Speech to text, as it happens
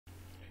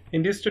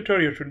In this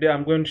tutorial today,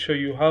 I'm going to show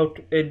you how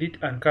to edit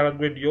and color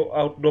grade your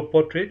outdoor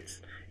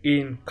portraits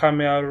in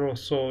cameraraw.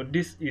 So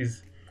this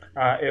is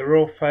a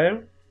raw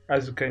file,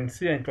 as you can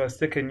see, and it was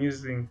taken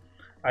using,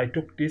 I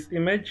took this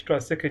image, it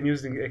was taken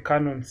using a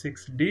Canon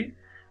 6D,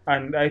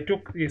 and I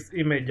took this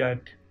image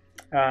at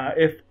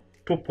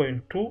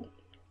f2.2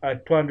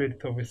 at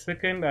 200th of a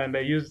second, and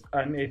I used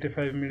an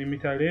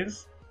 85mm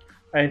lens,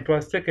 and it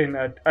was taken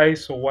at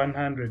ISO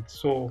 100.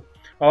 So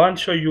I want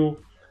to show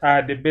you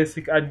the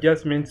basic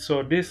adjustments.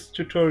 So this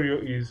tutorial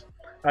is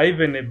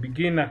even a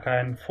beginner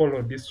can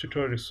follow this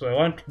tutorial. So I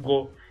want to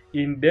go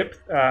in depth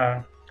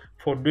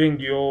for doing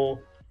your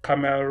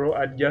camera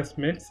raw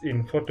adjustments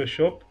in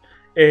Photoshop,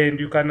 and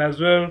you can as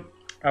well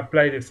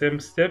apply the same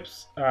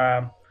steps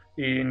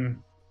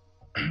in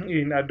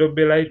in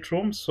Adobe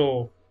Lightroom.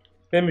 So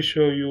let me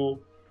show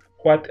you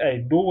what I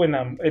do when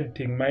I'm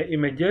editing my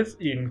images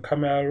in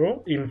camera raw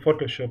in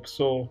Photoshop.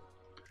 So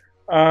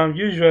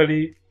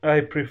usually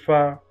I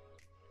prefer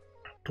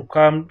to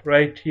come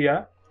right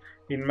here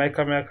in my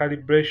camera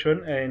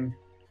calibration, and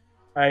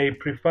I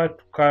prefer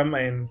to come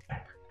and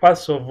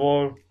first of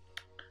all,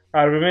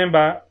 I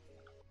remember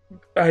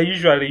I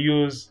usually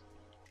use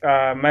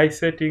my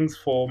settings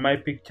for my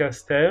picture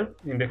style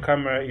in the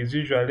camera is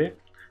usually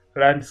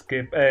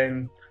landscape,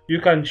 and you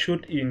can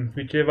shoot in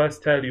whichever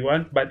style you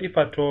want, but if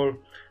at all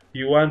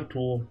you want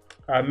to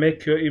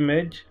make your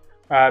image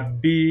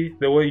be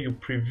the way you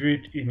preview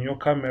it in your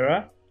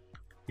camera,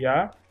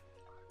 yeah,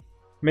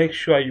 make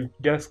sure you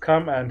just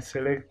come and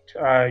select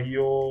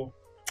your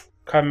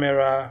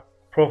camera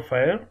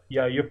profile,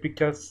 yeah, your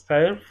picture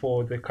style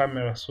for the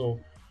camera. So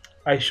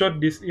I shot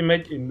this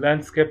image in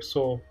landscape,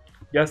 so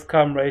just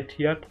come right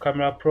here to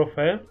camera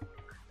profile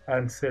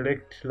and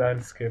select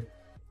landscape.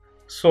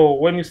 So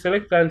when you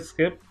select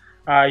landscape,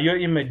 your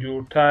image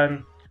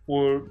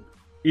will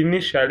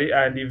initially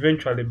and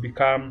eventually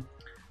become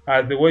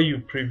the way you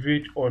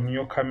preview it on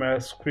your camera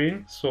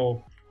screen.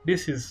 So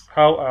this is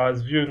how I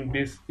was viewing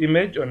this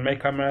image on my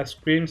camera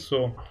screen.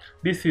 So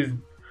this is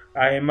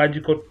a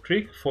magical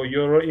trick for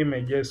your raw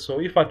images. So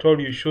if at all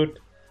you shoot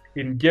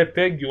in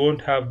JPEG, you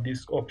won't have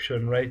this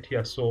option right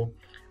here. So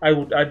I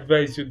would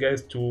advise you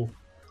guys to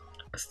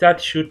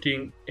start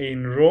shooting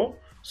in raw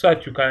so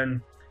that you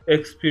can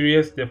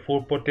experience the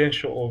full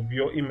potential of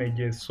your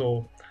images.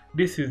 So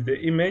this is the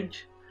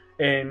image,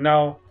 and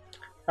now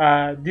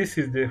this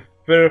is the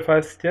very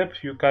first step.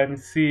 You can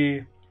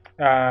see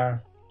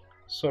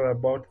sorry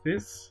about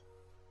this,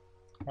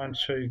 I want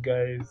to show you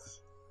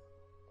guys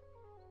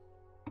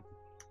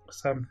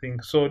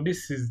something. So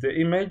this is the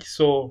image.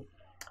 So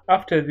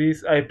after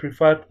this, I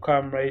prefer to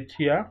come right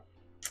here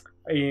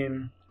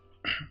in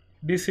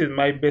this is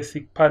my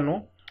basic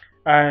panel,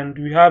 and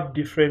we have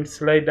different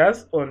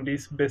sliders on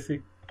this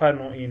basic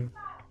panel in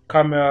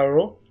camera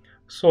raw.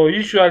 So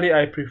usually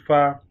I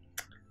prefer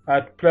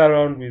to play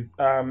around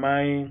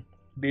with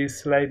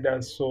these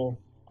sliders. So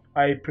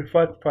I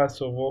prefer to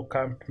first of all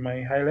come to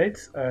my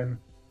highlights, and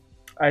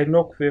I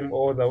knock them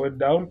all the way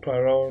down to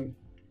around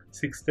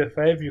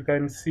 65. You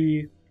can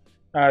see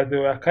they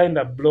were kind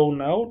of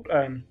blown out,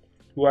 and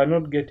we are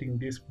not getting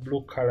this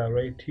blue color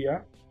right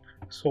here.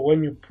 So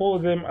when you pull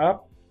them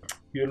up,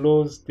 you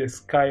lose the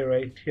sky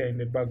right here in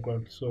the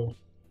background. So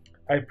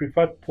I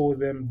prefer to pull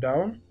them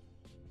down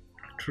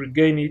to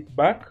regain it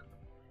back,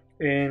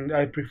 and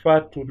I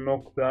prefer to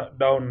knock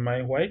down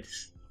my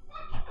whites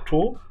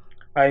too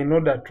in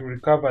order to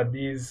recover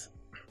these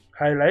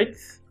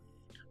highlights.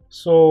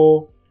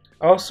 So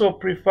I also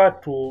prefer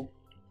to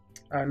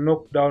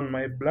knock down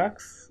my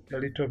blacks a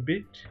little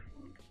bit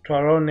to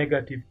around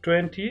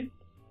 -20,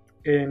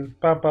 and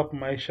pump up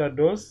my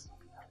shadows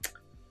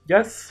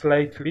just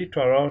slightly to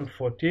around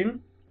 14.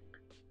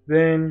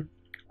 Then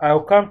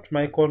I'll come to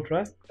my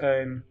contrast,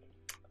 and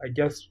I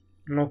just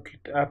knock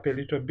it up a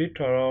little bit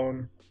to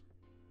around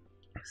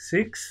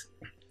 6.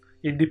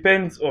 It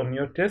depends on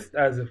your taste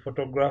as a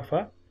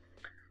photographer.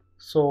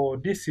 So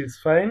this is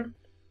fine,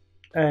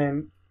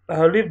 and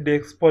I'll leave the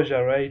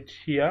exposure right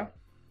here.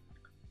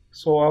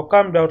 So I'll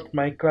come down to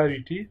my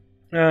clarity.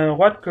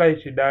 What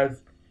clarity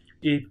does,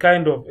 it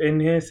kind of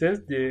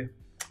enhances the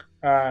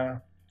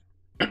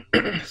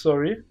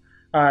sorry,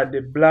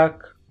 the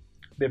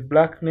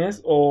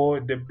blackness or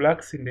the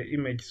blacks in the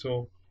image.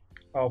 So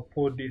I'll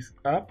pull this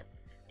up,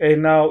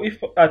 and now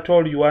if at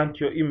all you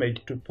want your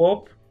image to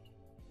pop,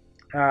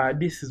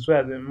 this is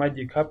where the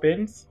magic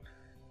happens.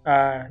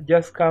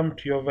 Just come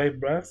to your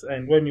vibrance,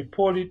 and when you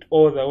pull it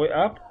all the way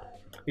up,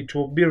 it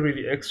will be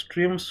really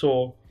extreme.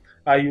 So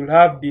you'll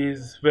have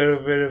these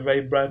very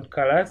vibrant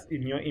colors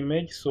in your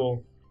image.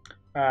 So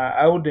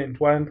I wouldn't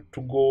want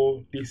to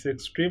go this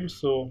extreme,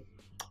 so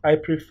I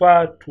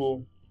prefer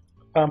to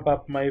pump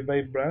up my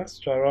vibrance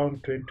to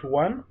around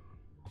 21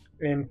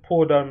 and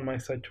pull down my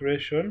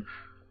saturation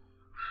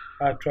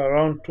to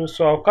around 2.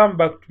 So I'll come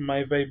back to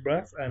my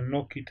vibrance and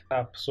knock it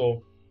up.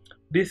 So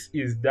this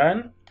is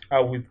done.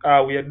 We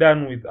are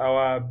done with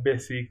our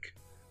basic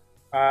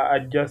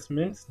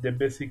adjustments, the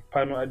basic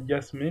panel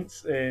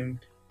adjustments, and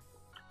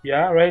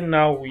yeah, right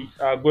now we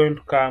are going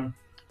to come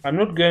I'm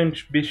not going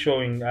to be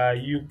showing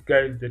you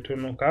guys the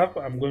tonal curve.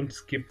 I'm going to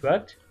skip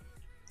that,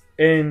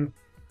 and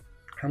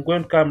I'm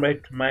going to come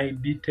right to my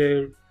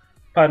detail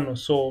panel.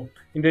 So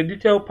in the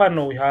detail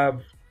panel, we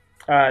have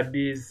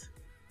this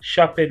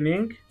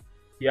sharpening.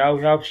 Yeah,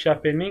 we have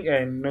sharpening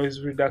and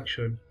noise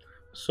reduction.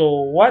 So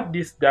what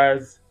this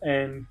does,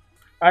 and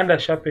under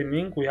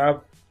sharpening, we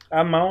have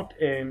amount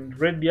and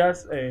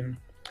radius and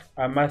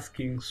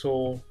masking.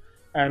 So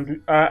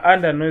and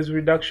under noise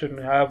reduction,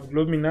 we have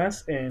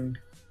luminance and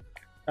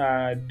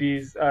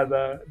these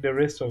other the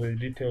rest of the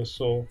details.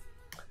 So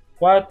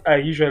what I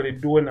usually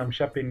do when I'm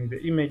sharpening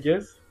the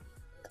images,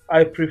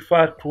 I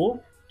prefer to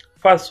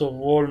first of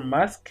all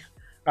mask.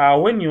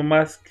 When you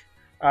mask,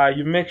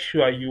 you make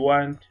sure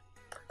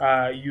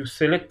you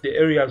select the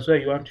areas where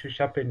you want your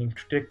sharpening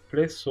to take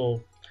place.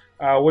 So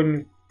when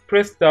you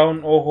press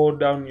down or hold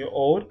down your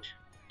Alt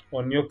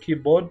on your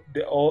keyboard,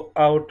 the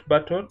Alt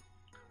button,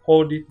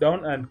 hold it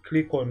down and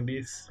click on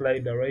this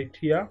slider right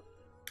here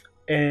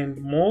and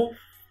move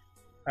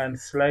and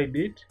slide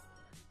it.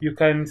 You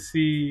can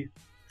see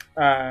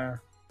uh,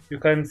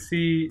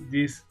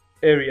 this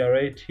area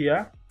right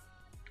here.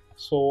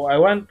 So I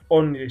want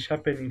only the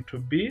sharpening to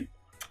be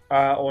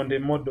on the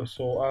model,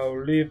 so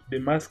I'll leave the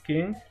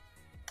masking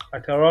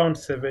at around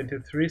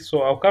 73.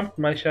 So I'll come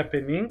to my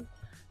sharpening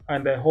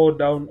and I hold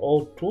down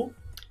Alt 2,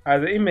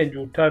 and the image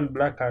will turn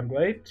black and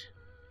white.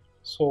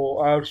 So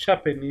I'll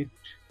sharpen it.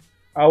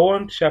 I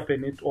won't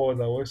sharpen it all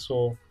the way,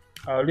 so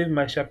I'll leave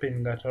my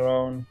sharpening at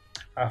around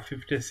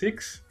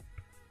 56.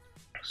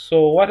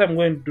 So what I'm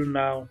going to do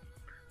now,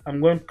 I'm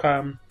going to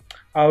come,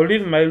 I'll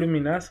leave my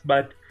luminance,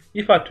 but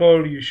if at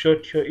all you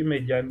shot your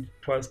image and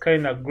it was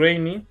kind of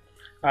grainy,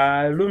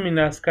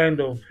 luminance kind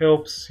of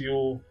helps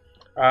you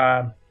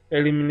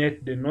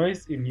eliminate the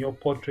noise in your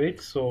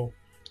portrait. So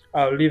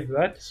I'll leave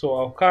that. So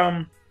I'll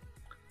come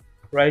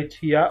right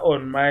here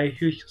on my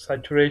hue,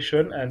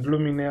 saturation and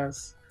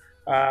luminance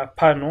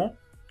panel.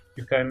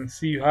 You can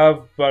see you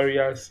have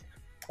various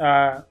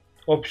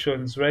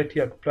options right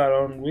here to play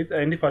around with,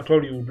 and if at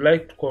all you would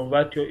like to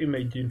convert your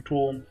image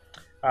into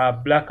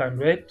black and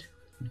white,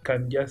 you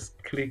can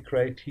just click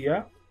right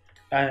here,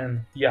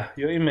 and yeah,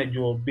 your image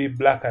will be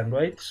black and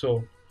white.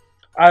 So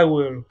I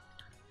will,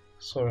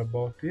 sorry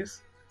about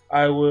this,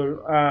 I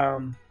will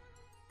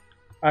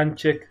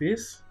uncheck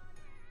this.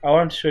 I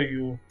want to show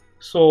you.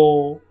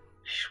 So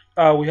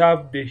we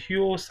have the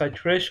hue,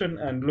 saturation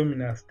and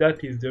luminance.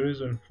 That is the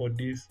reason for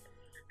this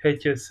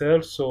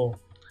HSL. So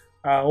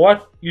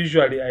what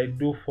usually I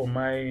do for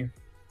my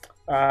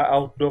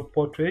outdoor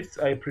portraits,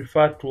 I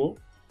prefer to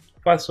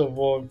first of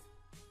all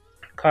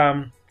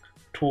come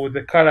to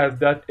the colors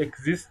that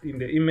exist in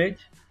the image,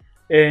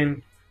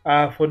 and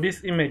for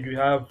this image we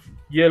have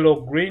yellow,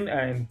 green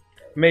and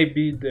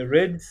maybe the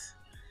reds,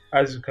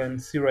 as you can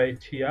see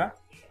right here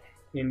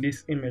in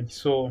this image.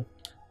 So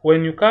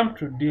when you come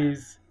to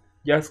this,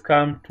 just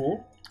come to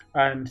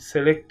and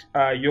select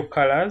your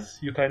colors.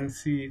 You can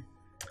see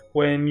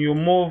when you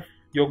move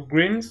your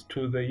greens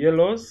to the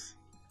yellows,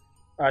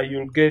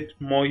 you'll get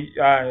more,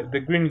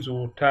 the greens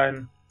will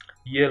turn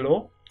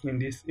yellow in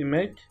this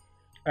image.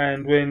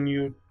 And when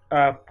you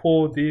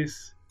pull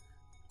this,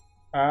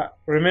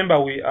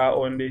 remember we are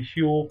on the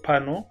hue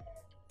panel,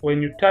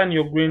 when you turn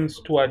your greens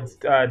towards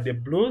the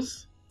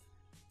blues,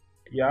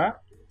 yeah,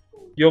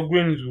 your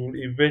greens will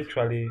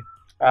eventually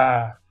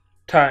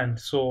turn.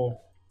 So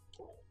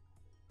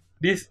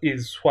this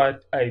is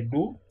what I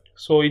do.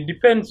 So it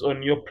depends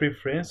on your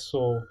preference.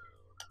 So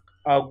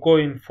I'll go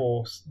in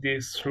for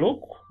this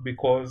look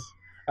because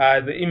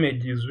the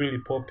image is really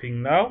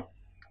popping now.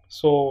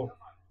 So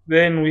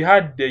then we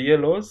had the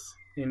yellows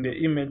in the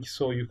image,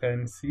 so you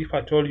can see if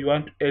at all you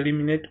want to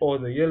eliminate all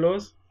the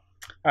yellows,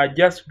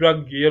 just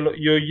drag your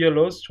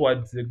yellows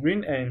towards the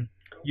green and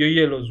your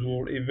yellows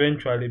will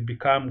eventually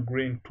become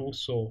green too.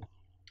 So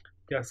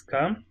just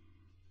come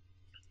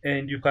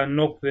and you can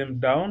knock them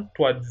down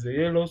towards the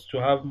yellows to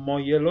have more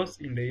yellows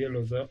in the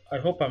yellows. I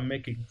hope I'm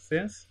making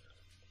sense.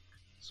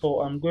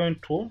 So I'm going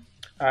to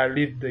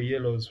leave the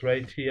yellows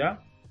right here.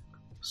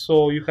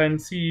 So you can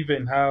see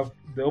even have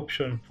the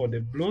option for the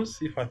blues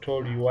if at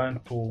all you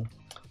want to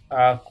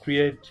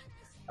create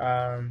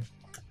an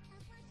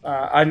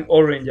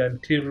orange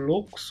and teal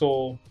look.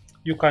 So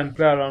you can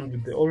play around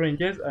with the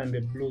oranges and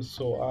the blues.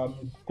 So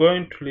I'm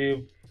going to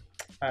leave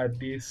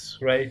this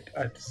right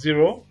at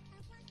 0,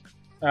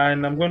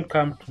 and I'm going to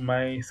come to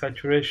my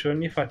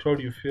saturation. If at all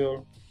you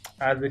feel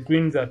the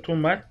greens are too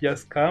much,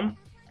 just come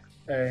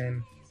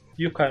and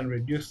you can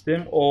reduce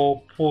them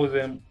or pull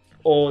them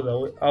all the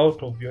way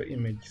out of your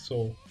image.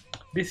 So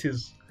this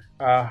is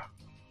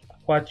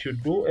what you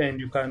do, and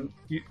you can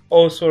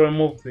also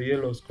remove the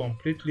yellows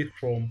completely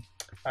from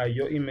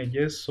your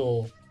images.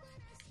 So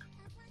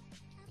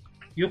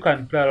you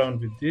can play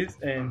around with this,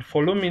 and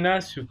for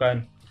luminance you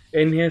can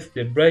enhance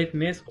the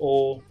brightness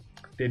or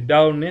the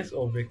dullness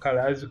of the color.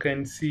 As you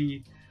can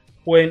see,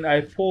 when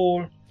I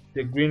pull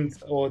the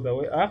greens all the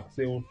way up,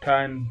 they will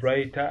turn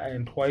brighter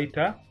and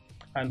whiter,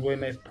 and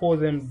when I pull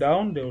them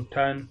down, they will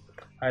turn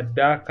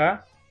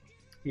darker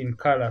in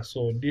color.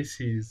 So this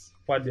is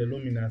what the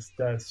luminance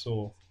does.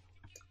 So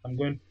I'm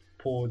going to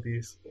pull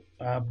this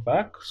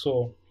back.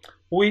 So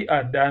we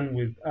are done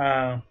with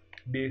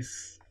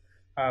this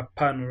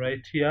panel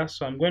right here.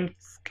 So I'm going to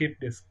skip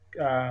this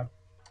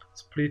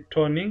split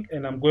toning,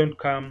 and I'm going to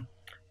come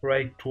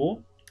right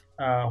to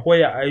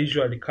where I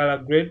usually color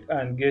grade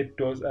and get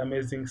those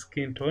amazing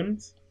skin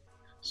tones.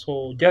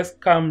 So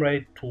just come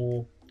right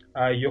to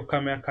your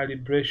camera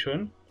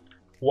calibration.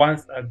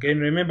 Once again,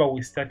 remember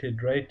we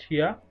started right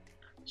here.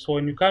 So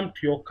when you come to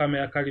your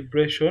camera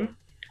calibration,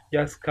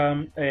 just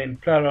come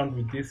and play around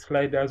with these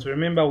sliders.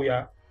 Remember we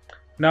are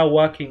now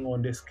working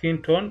on the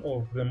skin tone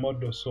of the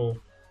model. So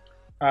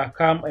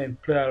come and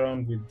play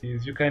around with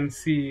this. You can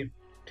see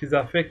it is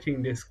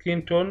affecting the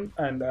skin tone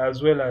and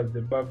as well as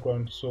the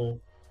background. So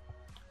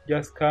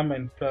just come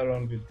and play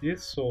around with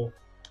this. So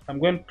I'm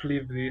going to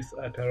leave this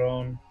at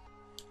around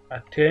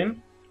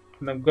 10,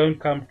 and I'm going to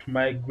come to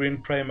my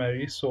green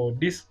primary. So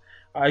this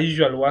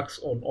usually works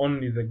on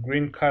only the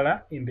green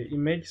color in the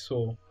image.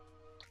 So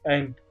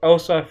and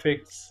also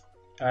affects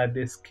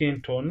the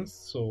skin tones.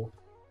 So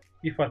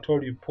if at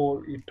all you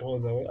pull it all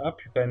the way up,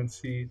 you can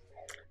see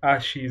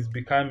she is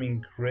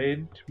becoming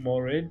red,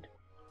 more red.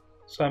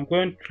 So I'm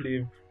going to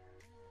leave,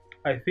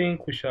 I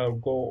think we shall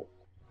go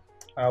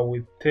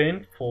with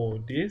 10 for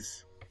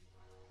this,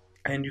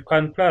 and you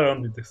can play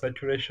around with the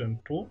saturation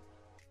too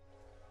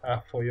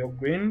for your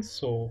greens.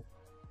 So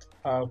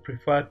I'll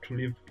prefer to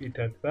leave it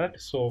at that.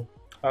 So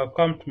I'll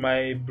come to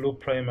my blue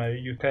primary.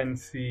 You can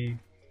see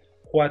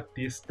what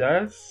this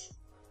does.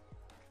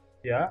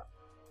 Yeah,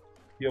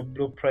 your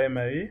blue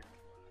primary,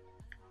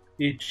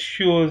 it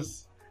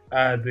shows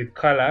the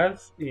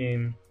colors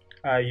in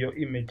your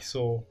image.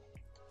 So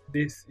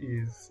this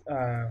is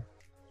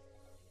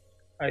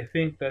I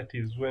think that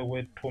is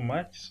way too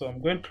much, so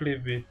I'm going to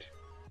leave it.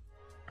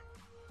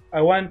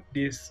 I want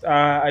this,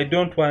 I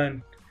don't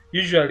want,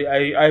 usually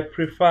I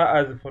prefer,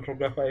 as a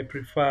photographer, I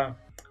prefer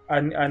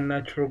an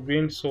natural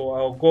green. So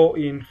I'll go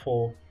in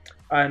for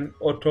an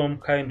autumn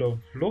kind of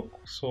look.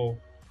 So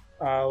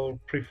I'll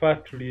prefer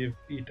to leave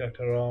it at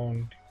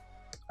around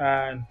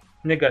and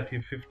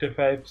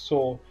 -55.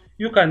 So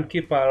you can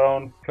keep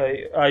around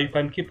play you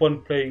can keep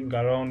on playing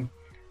around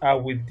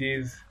with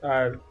these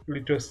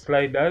little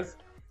sliders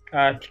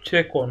to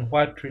check on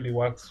what really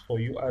works for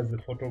you as a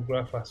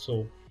photographer.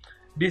 So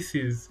this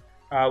is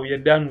we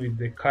are done with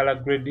the color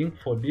grading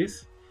for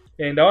this,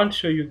 and I want to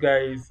show you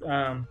guys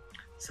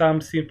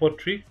some simple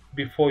trick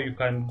before you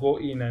can go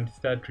in and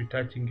start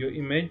retouching your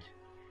image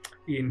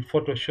in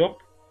Photoshop.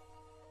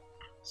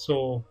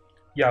 So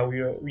yeah,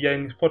 we are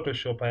in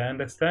Photoshop, I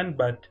understand,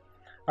 but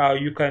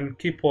you can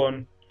keep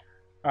on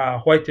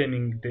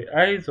whitening the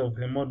eyes of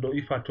the model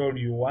if at all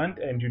you want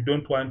and you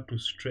don't want to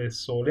stress.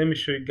 So let me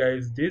show you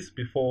guys this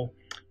before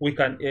we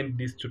can end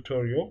this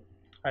tutorial.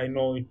 I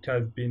know it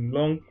has been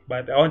long,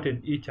 but I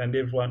wanted each and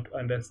everyone to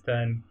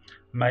understand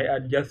my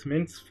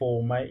adjustments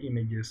for my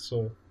images.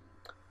 So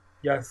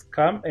just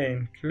come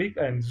and click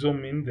and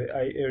zoom in the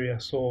eye area.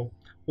 So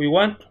we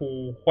want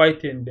to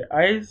whiten the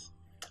eyes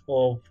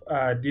of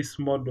this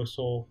model.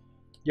 So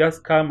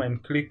just come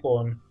and click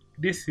on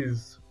this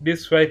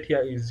right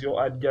here is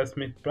your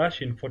adjustment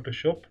brush in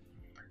Photoshop,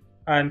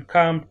 and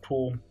come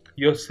to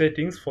your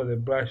settings for the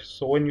brush.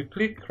 So when you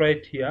click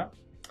right here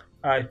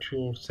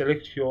to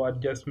select your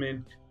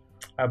adjustment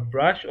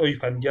brush, or you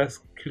can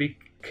just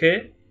click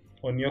K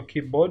on your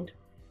keyboard,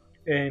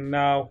 and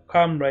now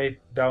come right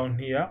down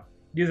here.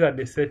 These are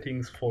the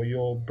settings for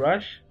your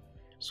brush.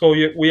 So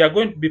we are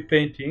going to be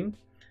painting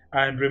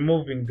and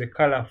removing the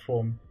color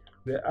from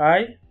the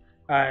eye,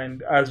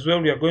 and as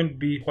well we are going to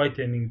be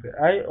whitening the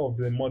eye of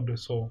the model.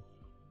 So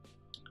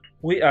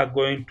we are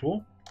going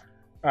to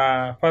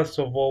first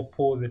of all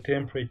pull the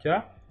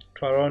temperature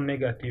to around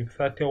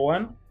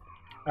 -31,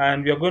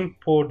 and we are going to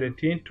pull the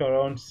tint to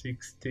around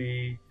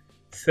 60,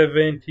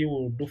 70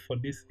 will do for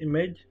this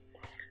image.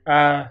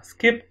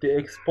 Skip the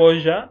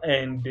exposure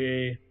and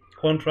the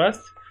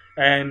contrast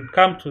and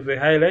come to the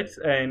highlights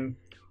and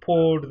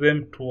pull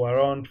them to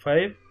around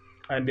 5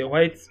 and the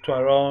whites to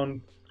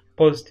around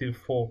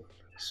 +4.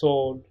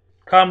 So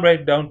come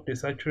right down to the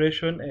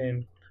saturation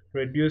and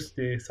reduce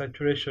the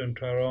saturation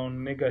to around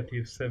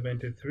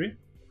 -73.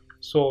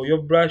 So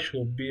your brush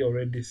will be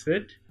already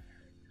set.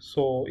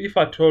 So if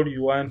at all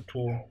you want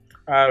to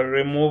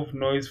remove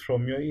noise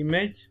from your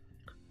image,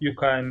 you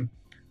can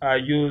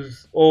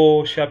use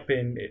or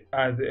sharpen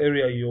the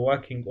area you're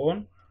working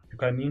on. You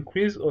can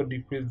increase or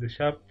decrease the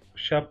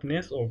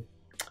sharpness of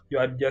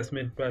your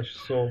adjustment brush.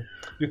 So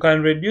you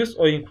can reduce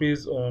or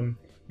increase on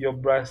your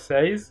brush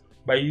size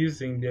by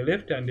using the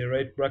left and the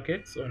right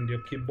brackets on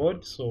your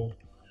keyboard. So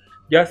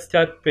just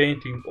start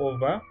painting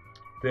over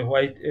the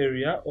white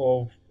area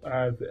of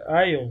the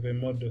eye of the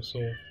model. So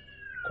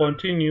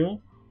continue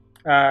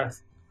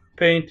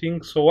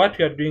painting. So what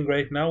we are doing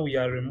right now, we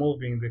are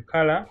removing the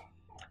color.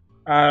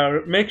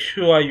 Make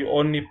sure you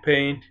only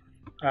paint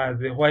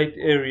the white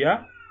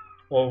area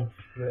of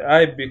the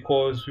eye,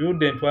 because you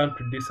wouldn't want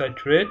to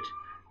desaturate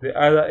the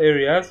other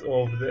areas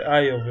of the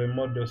eye of the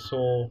model.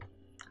 So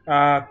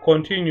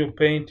continue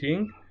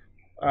painting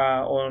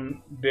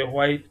on the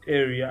white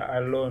area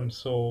alone.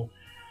 So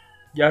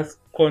just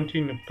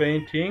continue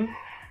painting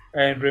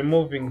and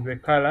removing the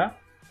color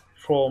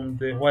from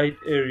the white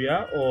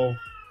area of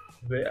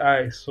the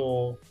eye.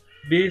 So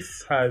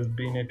this has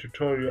been a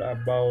tutorial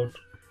about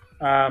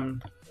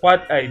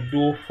what I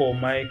do for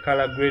my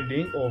color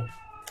grading of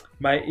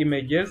my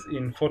images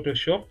in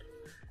Photoshop.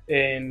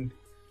 And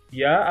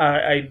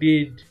yeah, I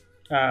did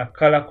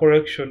color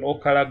correction or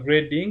color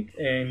grading,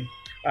 and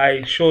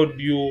I showed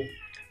you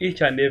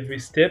each and every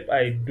step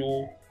I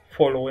do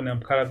follow when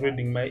I'm color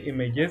grading my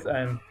images,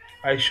 and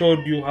I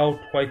showed you how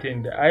to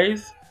whiten the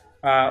eyes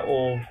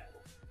of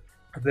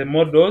the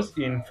models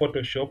in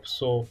Photoshop.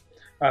 So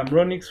I'm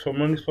Ronix from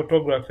Ronix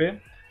Photography.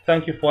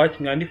 Thank you for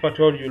watching, and if at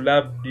all you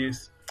love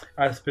this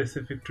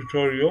specific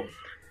tutorial,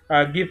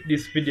 give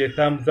this video a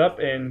thumbs up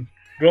and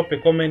drop a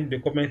comment in the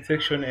comment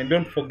section, and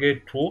don't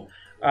forget to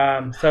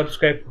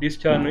subscribe to this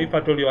channel if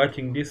at all you're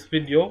watching this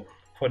video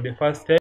for the first time.